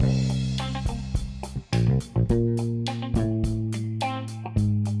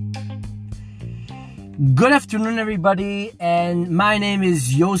Good afternoon, everybody, and my name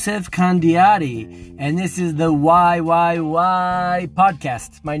is Yosef Candiati, and this is the Why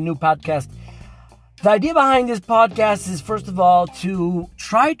podcast, my new podcast. The idea behind this podcast is, first of all, to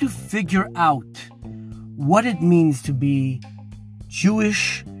try to figure out what it means to be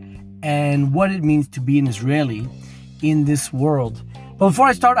Jewish and what it means to be an Israeli in this world. But before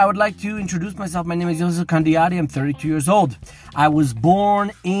I start, I would like to introduce myself. My name is Yosef Candiati. I'm 32 years old. I was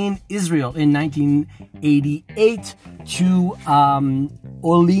born in Israel in 1988 to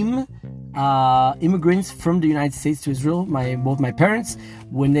Olim, immigrants from the United States to Israel. Both my parents,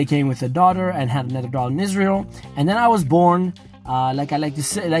 when they came with a daughter and had another daughter in Israel. And then I was born, like I like to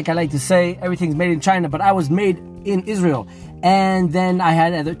say, everything's made in China, but I was made in Israel. And then I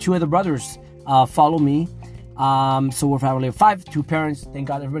had two other brothers follow me. So we're a family of 5, 2 parents. Thank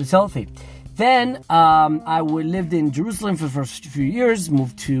God everybody's healthy. Then I lived in Jerusalem for the first few years.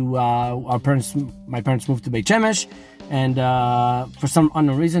 Moved to my parents moved to Beit Shemesh, and for some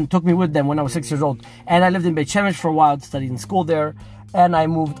unknown reason took me with them when I was 6 years old. And I lived in Beit Shemesh for a while, studied in school there, and I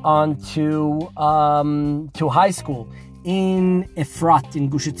moved on to high school in Efrat in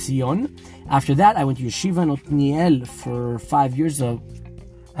Gush Etzion. After that, I went to Yeshiva in Otniel for 5 years of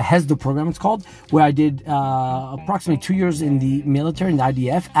a Hesder program, it's called, where I did approximately 2 years in the military, in the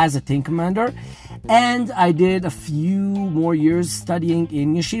IDF, as a tank commander. And I did a few more years studying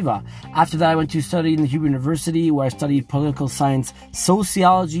in Yeshiva. After that, I went to study in the Hebrew University, where I studied political science,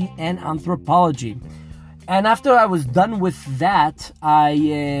 sociology, and anthropology. And after I was done with that,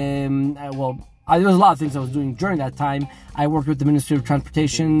 there was a lot of things I was doing during that time. I worked with the Ministry of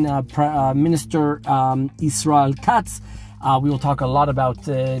Transportation, Minister Israel Katz. We will talk a lot about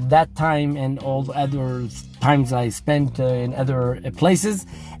that time and all the other times I spent in other places.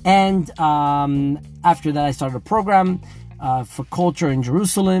 And after that, I started a program for culture in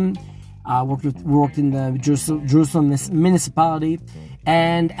Jerusalem. Worked in the Jerusalem municipality.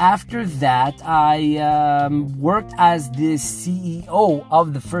 And after that, I worked as the CEO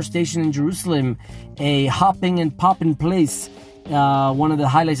of the First Station in Jerusalem, a hopping and popping place. One of the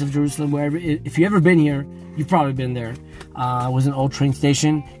highlights of Jerusalem, where if you've ever been here, you've probably been there. It was an old train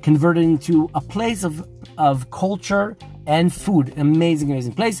station converted into a place of culture and food.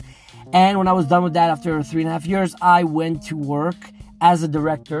 Amazing place. And when I was done with that, after 3.5 years, I went to work as a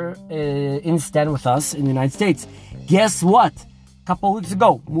director in Stand With Us in the United States. Guess what? A couple of weeks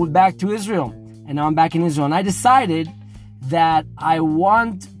ago, moved back to Israel. And now I'm back in Israel. And I decided that I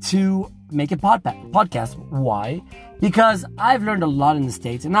want to make a podcast. Why? Because I've learned a lot in the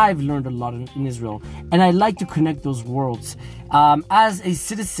States and I've learned a lot in Israel. And I like to connect those worlds. As a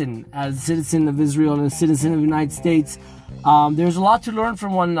citizen of Israel and a citizen of the United States, there's a lot to learn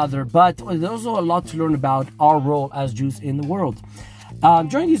from one another, but there's also a lot to learn about our role as Jews in the world.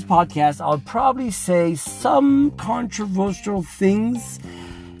 During these podcasts, I'll probably say some controversial things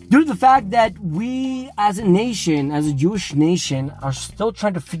due to the fact that we as a nation, as a Jewish nation, are still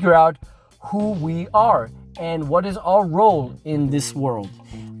trying to figure out who we are and what is our role in this world.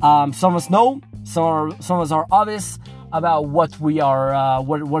 Some of us know, some of us are obvious about what we are,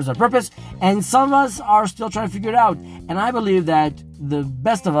 what is our purpose, and some of us are still trying to figure it out. And I believe that the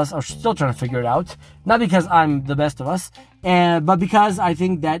best of us are still trying to figure it out, not because I'm the best of us, but because I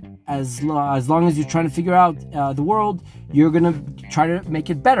think that as long as you're trying to figure out the world, you're going to try to make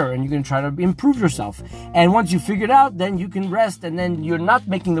it better, and you're going to try to improve yourself. And once you figure it out, then you can rest, and then you're not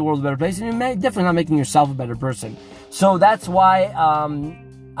making the world a better place, and you're definitely not making yourself a better person. So that's why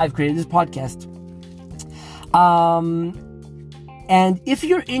I've created this podcast. And if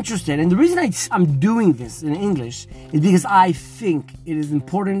you're interested, and the reason I'm doing this in English is because I think it is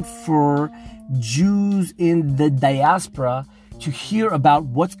important for Jews in the diaspora to hear about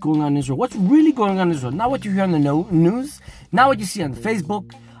what's going on in Israel, what's really going on in Israel, not what you hear on the news, not what you see on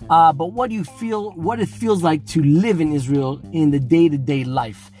Facebook, but what it feels like to live in Israel in the day-to-day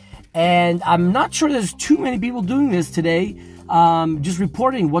life. And I'm not sure there's too many people doing this today. Just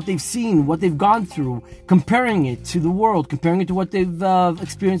reporting what they've seen, what they've gone through, comparing it to the world, comparing it to what they've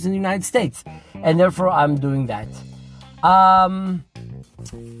experienced in the United States. And therefore, I'm doing that.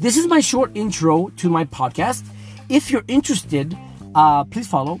 This is my short intro to my podcast. If you're interested, please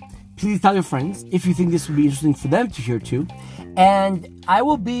follow. Please tell your friends if you think this would be interesting for them to hear too. And I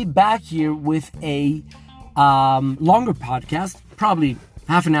will be back here with a longer podcast, probably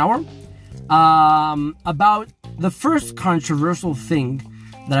half an hour, about the first controversial thing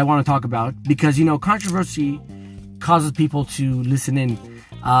that I want to talk about, because, controversy causes people to listen in.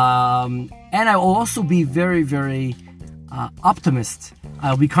 And I will also be very, very optimist.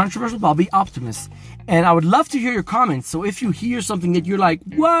 I'll be controversial, but I'll be optimist. And I would love to hear your comments. So if you hear something that you're like,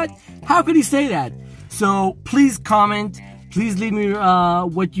 what? How could he say that? So please comment. Please leave me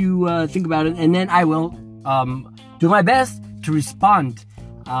what you think about it, and then I will do my best to respond.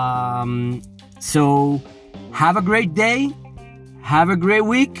 So have a great day. Have a great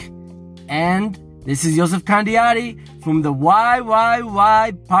week. And this is Yosef Candiati from the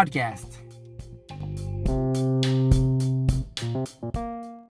YYY podcast.